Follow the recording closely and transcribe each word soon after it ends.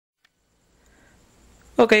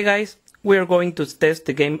Okay guys, we are going to test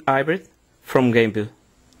the game hybrid from GameView.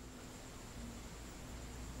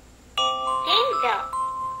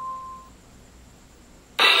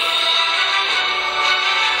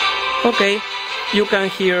 Okay, you can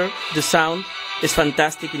hear the sound is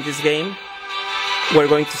fantastic in this game. We're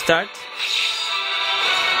going to start.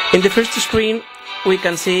 In the first screen we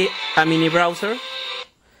can see a mini browser.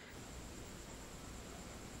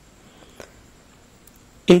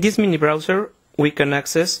 In this mini browser we can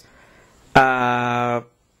access a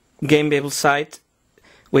GameView site.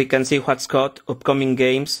 We can see what's got upcoming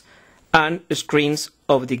games and screens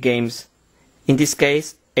of the games. In this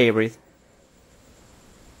case, hybrid.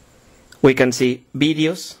 We can see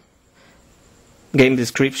videos, game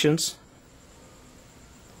descriptions.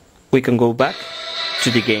 We can go back to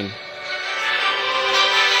the game.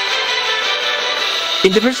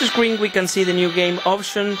 In the first screen we can see the new game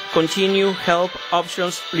option, continue, help,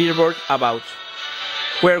 options, leaderboard, about.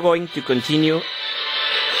 We're going to continue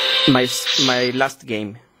my last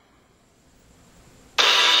game.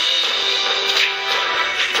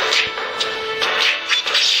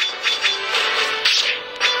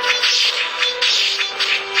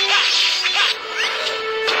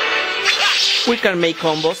 We can make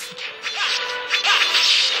combos.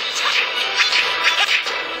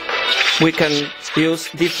 We can use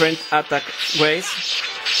different attack ways.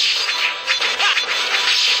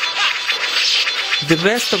 The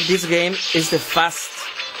best of this game is the fast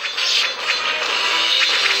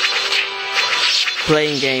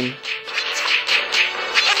playing game.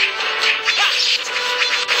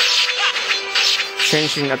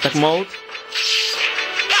 Changing attack mode.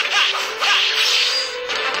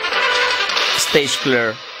 Stage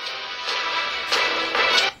clear.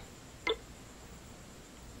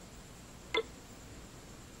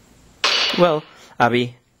 Well,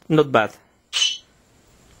 Abby, not bad.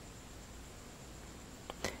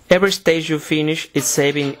 Every stage you finish is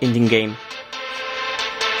saving in the game.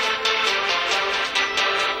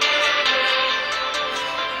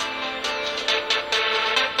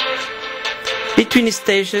 Between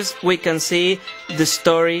stages we can see the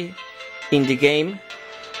story in the game.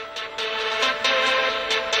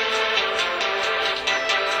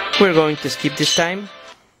 We're going to skip this time.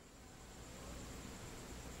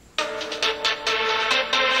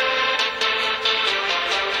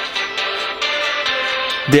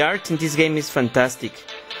 The art in this game is fantastic.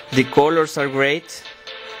 The colors are great.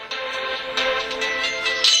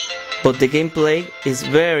 But the gameplay is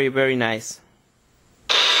very nice.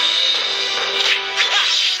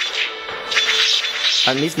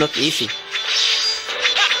 And it's not easy.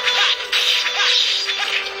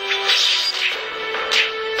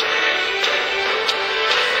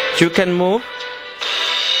 You can move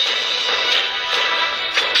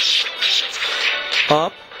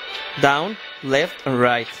up, down, left and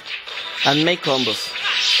right and make combos.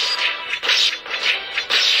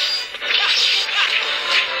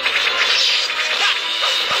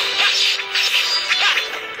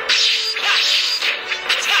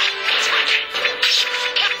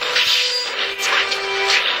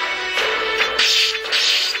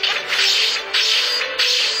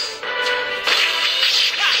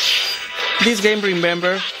 This game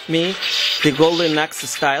remembers me the golden axe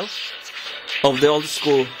style of the old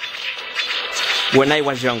school when I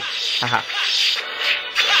was young. Haha.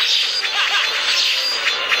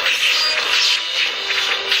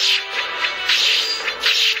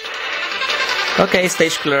 Okay,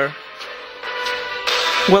 stage clear.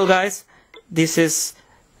 Well guys, this is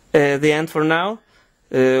the end for now.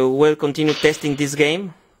 We'll continue testing this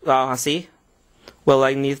game. See? Well,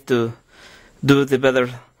 I need to do the better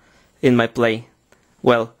in my play.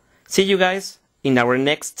 Well, see you guys in our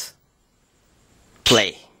next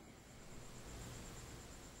play.